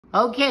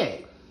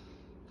Okay,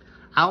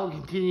 I will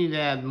continue to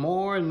add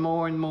more and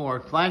more and more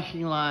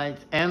flashing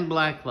lights and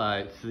black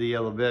lights to the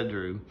yellow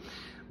bedroom.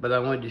 But I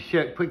wanted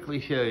to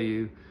quickly show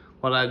you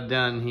what I've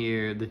done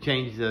here, the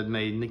changes I've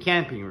made in the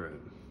camping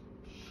room.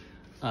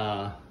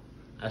 I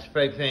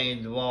spray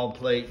painted the wall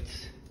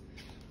plates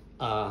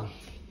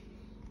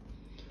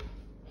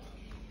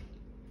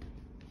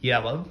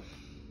yellow.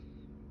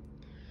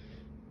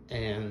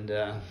 And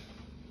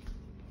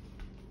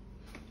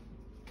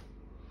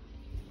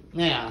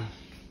now,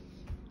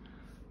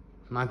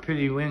 my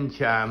pretty wind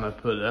chime I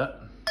put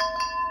up.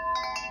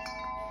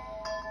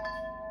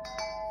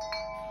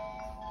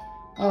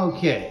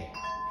 Okay,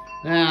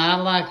 now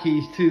I like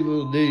these two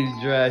little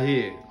dudes right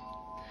here.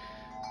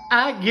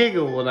 I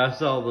giggled when I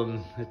saw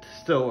them at the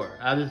store.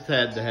 I just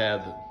had to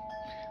have them.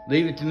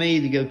 Leave it to me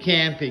to go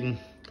camping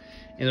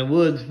in a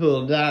woods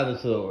full of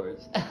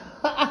dinosaurs.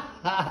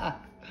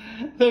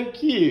 They're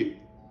cute.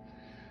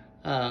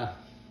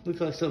 Looks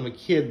like something a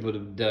kid would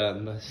have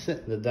done by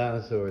setting the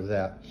dinosaurs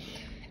out.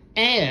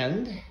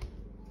 And,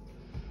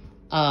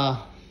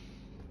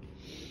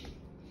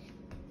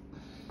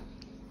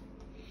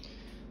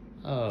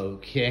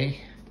 okay,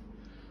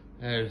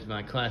 there's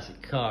my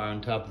classic car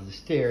on top of the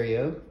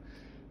stereo.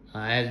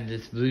 I added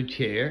this blue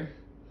chair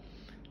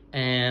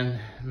and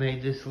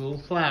made this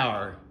little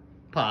flower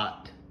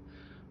pot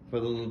for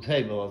the little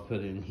table I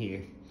put in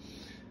here.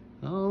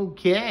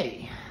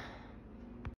 Okay.